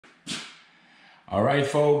All right,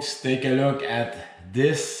 folks, take a look at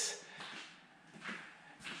this.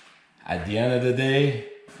 At the end of the day,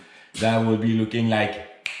 that will be looking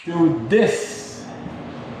like this.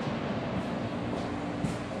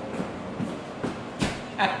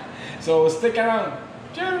 So stick around.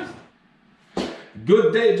 Cheers.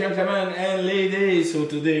 Good day, gentlemen and ladies. So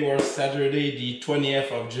today was Saturday, the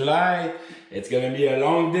 20th of July. It's gonna be a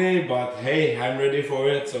long day, but hey, I'm ready for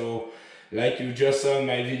it. So like you just saw in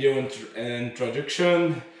my video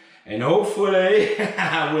introduction, and hopefully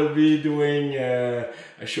I will be doing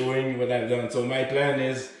showing what I've done. So my plan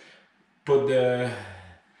is put the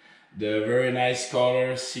very nice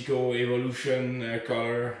color, Seco Evolution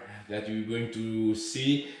color that you're going to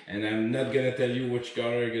see, and I'm not gonna tell you which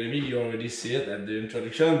color it's gonna be. You already see it at the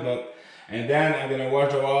introduction, and then I'm gonna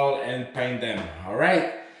wash the wall and paint them. All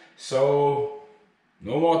right, so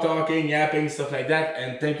no more talking, yapping, stuff like that.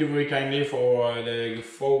 And thank you very kindly for the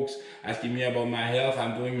folks asking me about my health.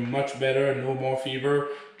 I'm doing much better, no more fever,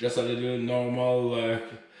 just a little normal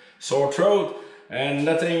sore throat. And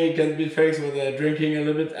nothing it can be fixed with drinking a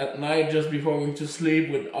little bit at night just before going to sleep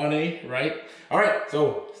with honey, right? All right,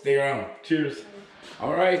 so stay around. Cheers.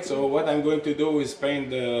 All right, so what I'm going to do is paint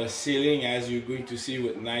the ceiling, as you're going to see,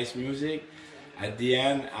 with nice music. At the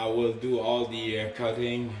end, I will do all the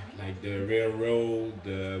cutting, like the railroad,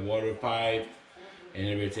 the water pipe, and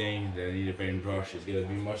everything. Then I need a paintbrush. It's gonna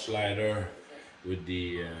be much lighter with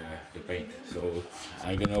the paint. So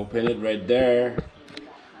I'm gonna open it right there.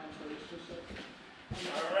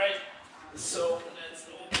 All right. So let's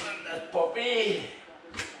open that puppy.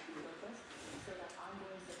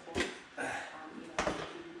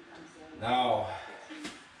 Now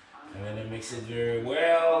I'm gonna mix it very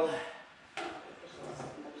well.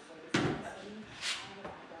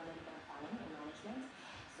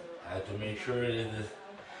 I have to make sure that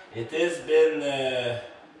it has been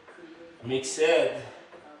mixed,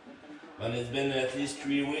 but it's been at least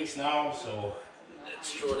 3 weeks now. So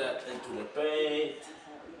let's throw that into the paint.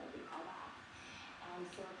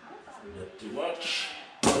 Not too much.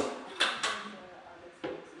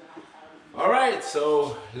 All right,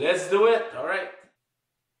 so let's do it. All right.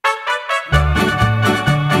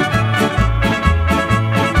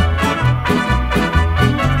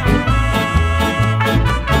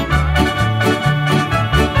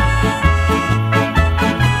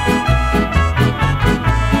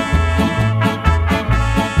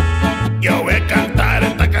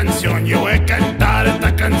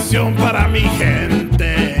 Para mi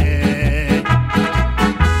gente,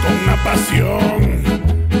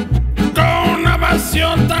 con una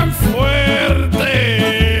pasión tan fuerte.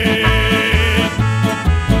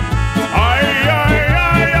 Ay, ay,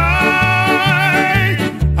 ay, ay,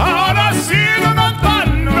 ahora sigo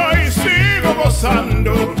cantando y sigo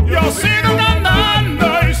gozando, yo sigo cantando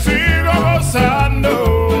y sigo gozando.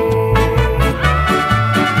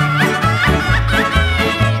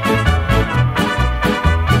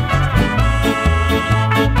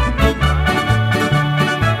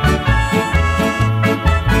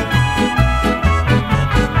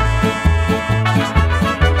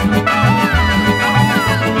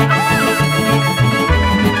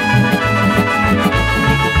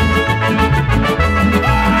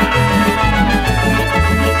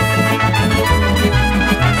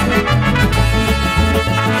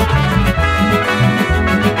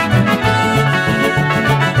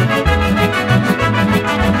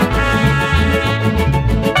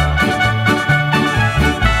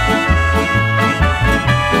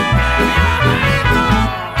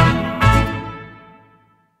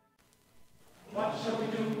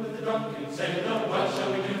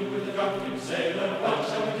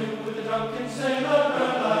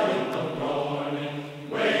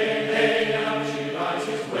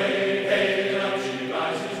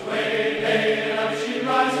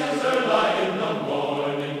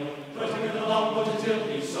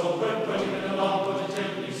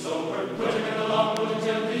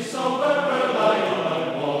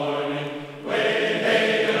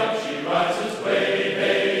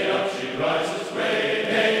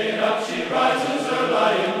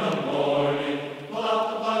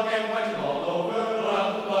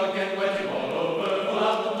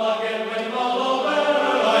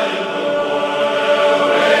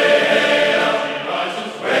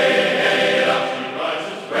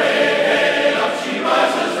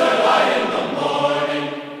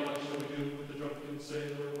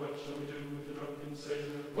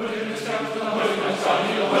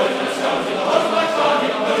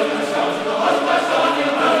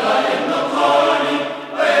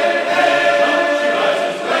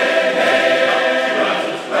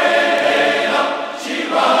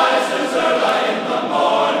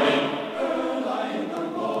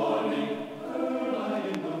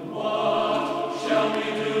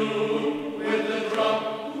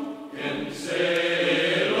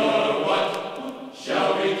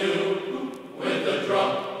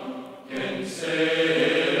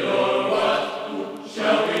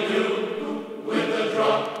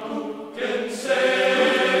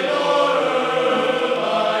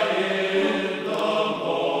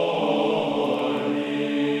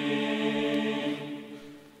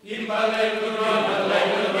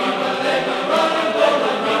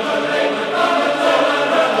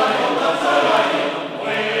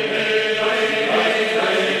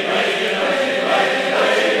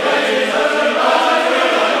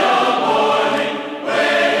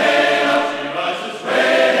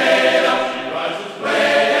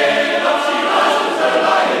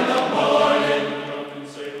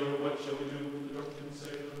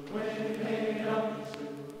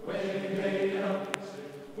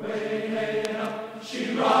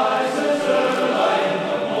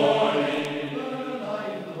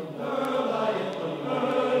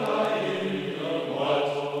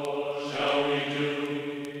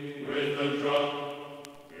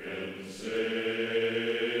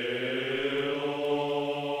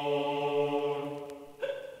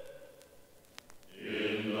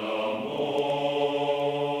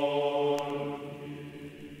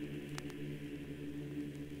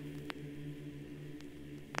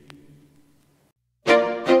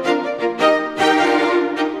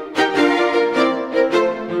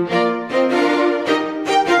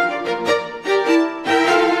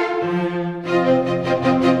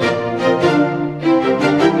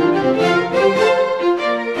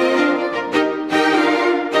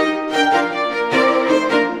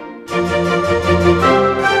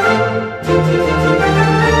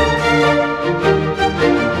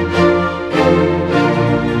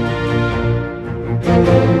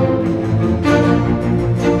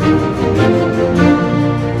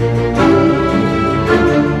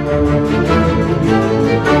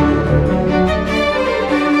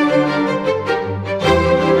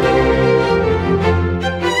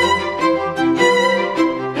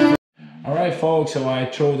 Folks, so I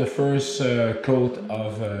throw the first coat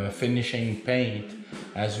of finishing paint,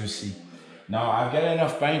 as you see. Now I've got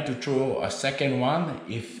enough paint to throw a second one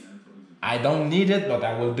if I don't need it, but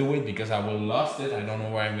I will do it because I will lost it. I don't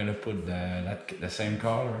know where I'm gonna put the same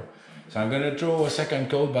color. So I'm gonna throw a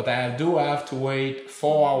second coat, but I do have to wait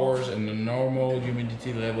 4 hours in the normal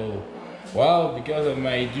humidity level. Well, because of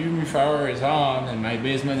my humidifier is on and my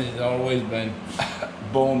basement has always been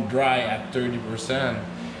bone dry at 30%.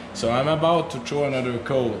 So I'm about to throw another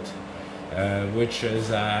coat, which is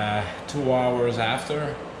 2 hours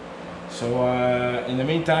after. So in the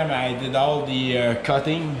meantime, I did all the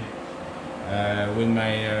cutting with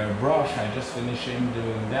my brush. I just finishing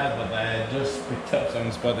doing that, but I just picked up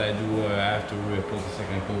some spot. I have to put the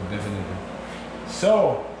second coat definitely.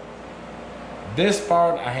 So this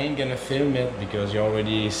part I ain't gonna film it because you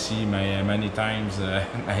already see my many times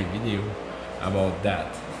my video about that.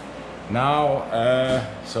 Now,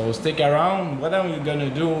 so stick around. What I'm gonna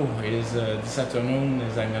do is this afternoon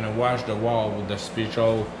is I'm gonna wash the wall with the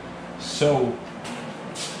special soap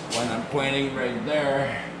when I'm painting right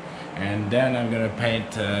there, and then I'm gonna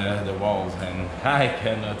paint the walls, and I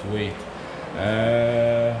cannot wait.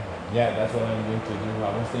 Yeah, that's what I'm going to do.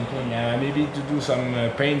 I was thinking maybe to do some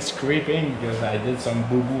paint scraping because I did some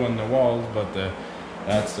boo-boo on the walls, but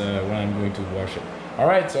that's when I'm going to wash it.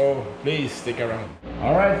 Alright, so please stick around.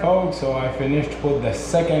 Alright folks, so I finished with the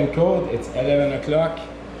second coat. It's 11 o'clock.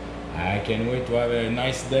 I can't wait to have a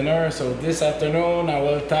nice dinner. So this afternoon I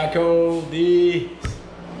will tackle the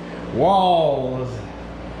walls.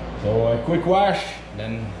 So a quick wash,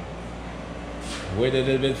 then wait a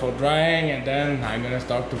little bit for drying, and then I'm gonna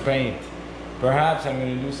start to paint. Perhaps I'm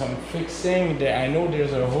gonna do some fixing. I know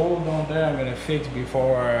there's a hole down there I'm gonna fix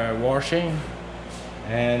before washing.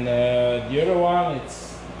 And the other one,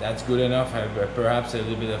 that's good enough. Perhaps a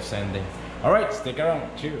little bit of sanding. All right, stick around.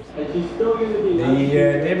 Cheers. The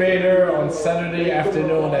debater on Saturday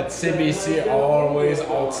afternoon at CBC, always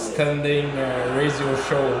outstanding radio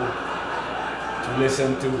show to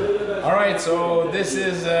listen to. All right, so this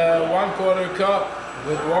is 1/4 cup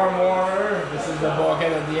with warm water. This is the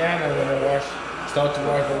bucket at the end. I'm gonna start to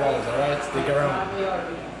wash the walls. All right, stick around.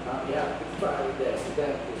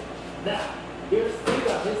 Now, here's Steve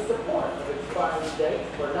on his support of expiry dates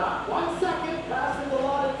for not 1 second past his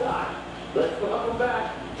allotted time. Let's welcome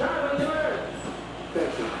back Charlie Burns.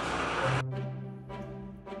 Thank you.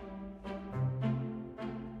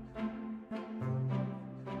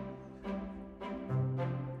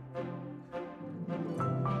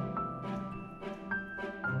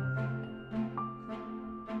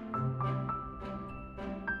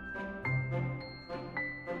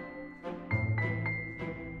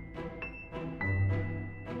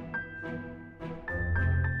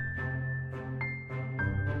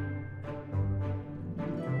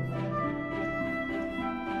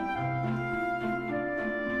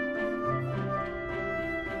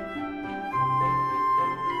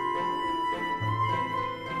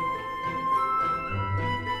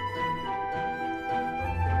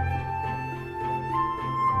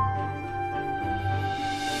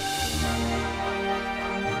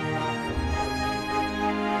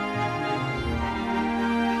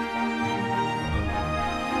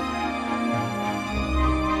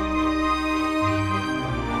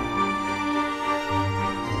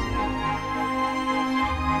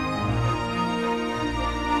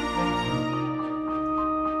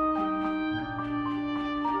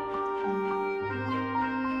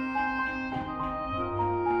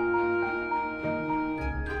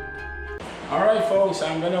 Alright folks,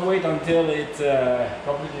 I'm gonna wait until it's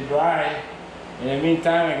completely dry. In the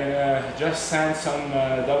meantime, I'm gonna just sand some,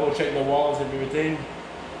 double check the walls and everything,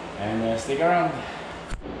 and stick around.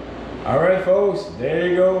 Alright folks, there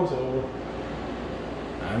you go. So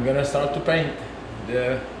I'm gonna start to paint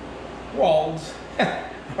the walls.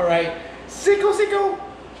 Alright, sicko sicko!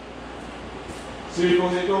 Sicko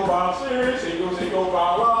sicko ba sicko sicko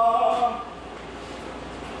ba la.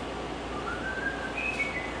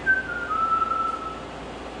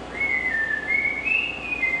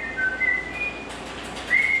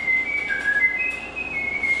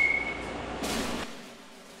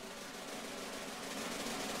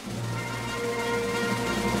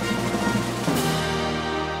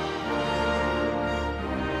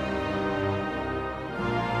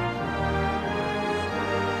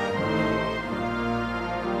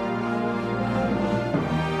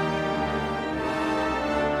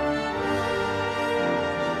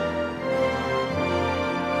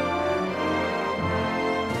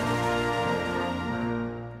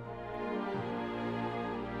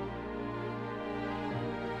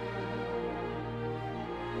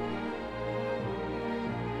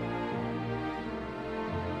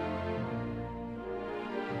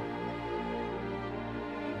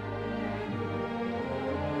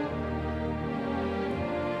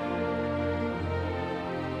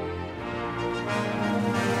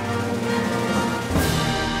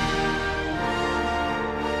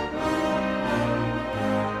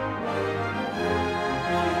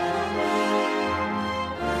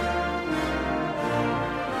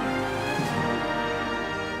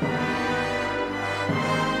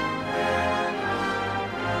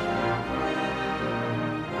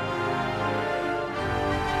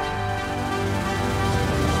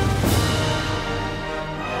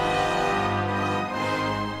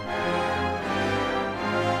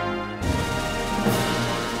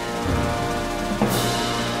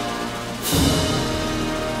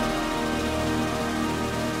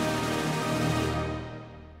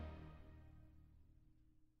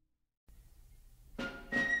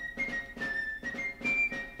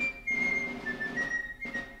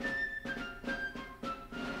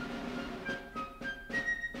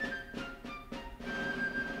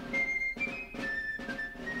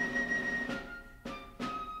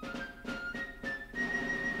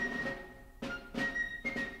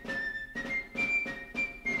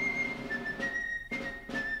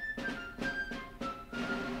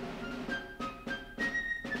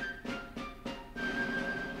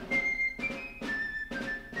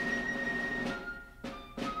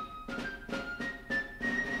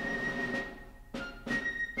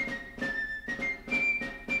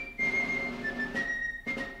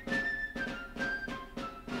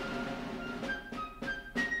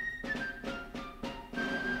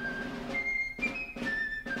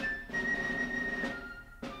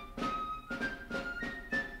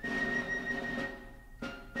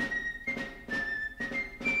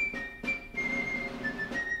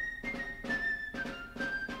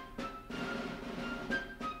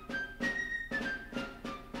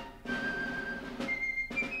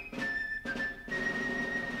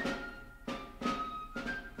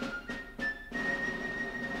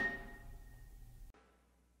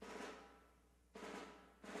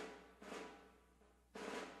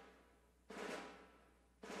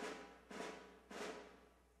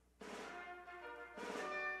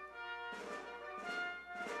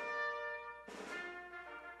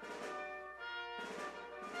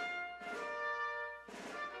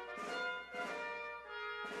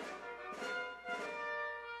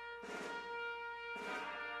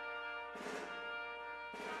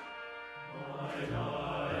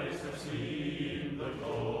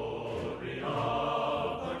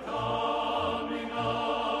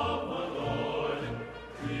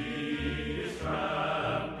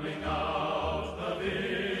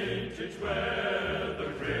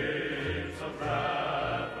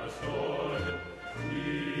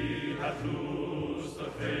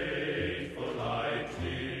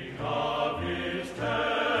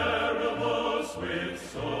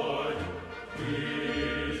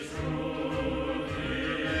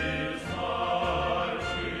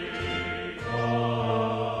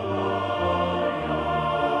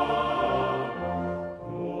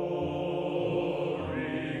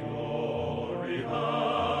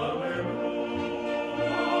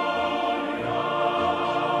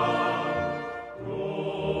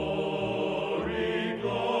 Glory,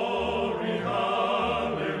 glory.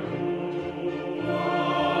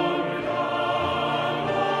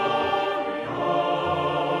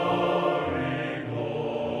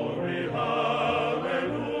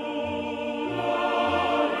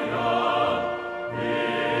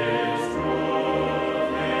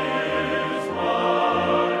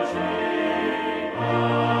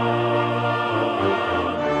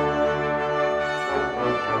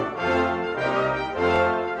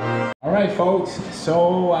 Alright folks,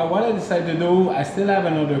 so what I decided to do, I still have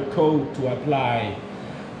another coat to apply.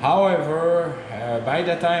 However, by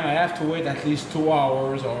the time I have to wait at least 2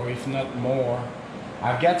 hours or if not more,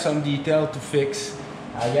 I've got some detail to fix.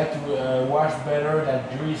 I got to wash better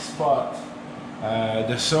that grease spot.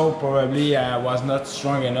 The soap probably was not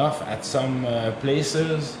strong enough at some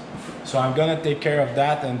places. So I'm gonna take care of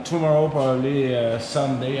that, and tomorrow, probably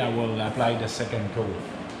Sunday, I will apply the second coat.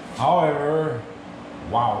 However,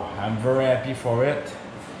 wow, I'm very happy for it.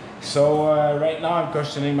 So right now I'm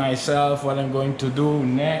questioning myself what I'm going to do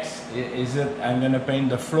next. Is it I'm gonna paint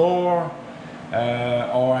the floor,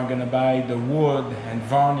 or I'm gonna buy the wood and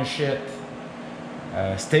varnish it,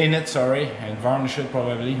 stain it, sorry, and varnish it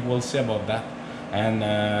probably. We'll see about that. And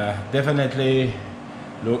definitely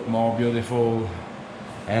look more beautiful.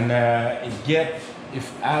 And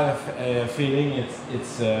if I have a feeling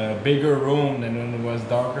it's a bigger room than when it was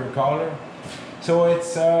darker color. So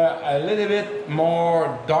it's a little bit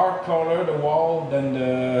more dark color, the wall, than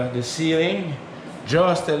the ceiling.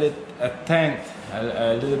 Just a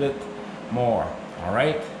little bit more, all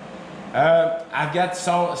right? I've got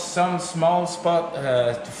some small spot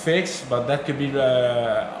to fix, but that could be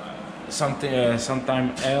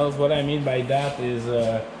sometime else. What I mean by that is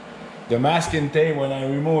the masking tape, when I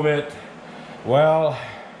remove it, well,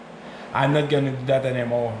 I'm not gonna do that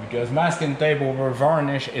anymore, because masking tape over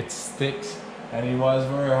varnish, it sticks, and it was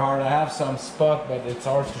very hard. I have some spot, but it's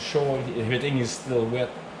hard to show. Everything is still wet,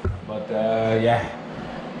 but yeah.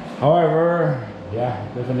 However, yeah,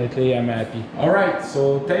 definitely I'm happy. All right,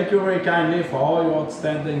 so thank you very kindly for all your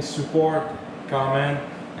outstanding support, comment,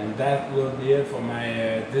 and that will be it for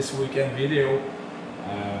my this weekend video.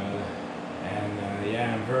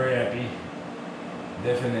 Yeah, I'm very happy.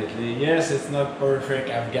 Definitely. Yes, it's not perfect.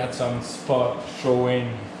 I've got some spot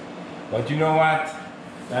showing, but you know what?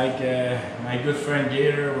 Like my good friend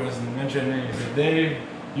Gator was mentioning, he said, Dave,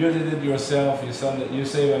 you did it yourself. You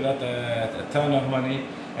save a ton of money,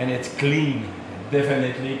 and it's clean.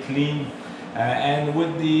 Definitely clean. And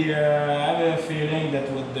with the, I have a feeling that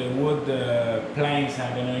with the wood planks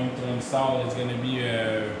I'm going to install, it's going to be,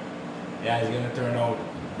 yeah, it's going to turn out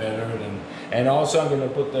better than. And also I'm going to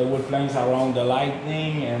put the wood planks around the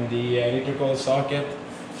lighting and the electrical socket,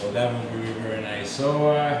 so that would be very nice.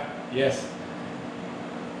 So yes,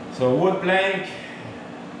 so wood plank,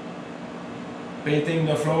 painting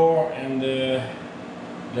the floor and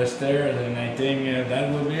the stairs, and I think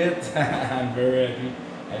that will be it. I'm very happy.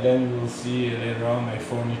 And then we'll see later on my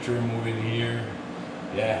furniture moving here.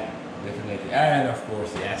 Yeah, definitely. And of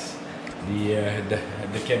course, yes,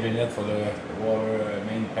 the cabinet for the water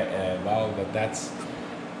main valve, but that's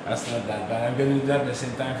not that bad. I'm gonna do that at the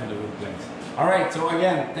same time for the wood planks. All right, so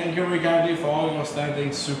again, thank you regarding for all your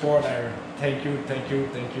standing support. Thank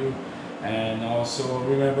you. And also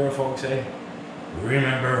remember, folks,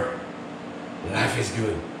 remember, life is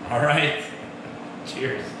good. All right,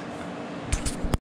 cheers.